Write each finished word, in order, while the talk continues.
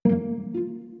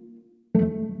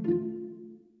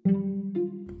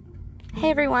Hey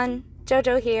everyone,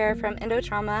 JoJo here from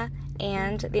Endotrauma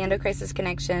and the Endocrisis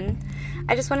Connection.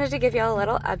 I just wanted to give you a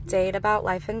little update about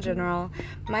life in general.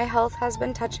 My health has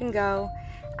been touch and go.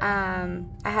 I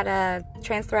had a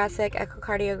transthoracic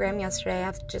echocardiogram yesterday. I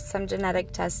have just some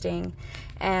genetic testing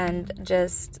and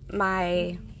just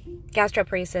my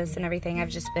gastroparesis and everything. I've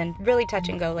just been really touch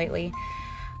and go lately.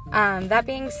 That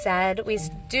being said, we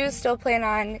do still plan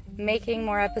on making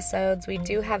more episodes. We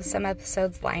do have some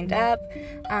episodes lined up.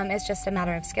 It's just a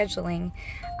matter of scheduling.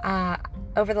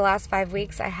 Over the last 5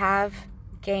 weeks, I have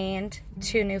gained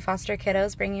 2 new foster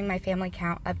kiddos, bringing my family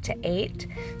count up to 8.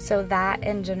 So that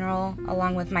in general,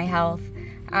 along with my health,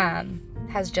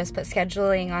 has just put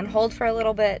scheduling on hold for a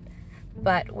little bit.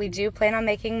 But we do plan on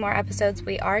making more episodes.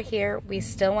 We are here. We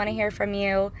still want to hear from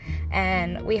you,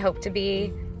 and we hope to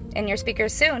be in your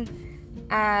speakers soon.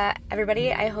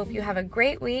 Everybody, I hope you have a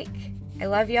great week. I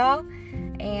love y'all.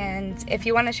 And if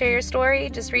you want to share your story,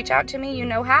 just reach out to me. You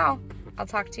know how. I'll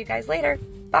talk to you guys later.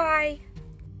 Bye.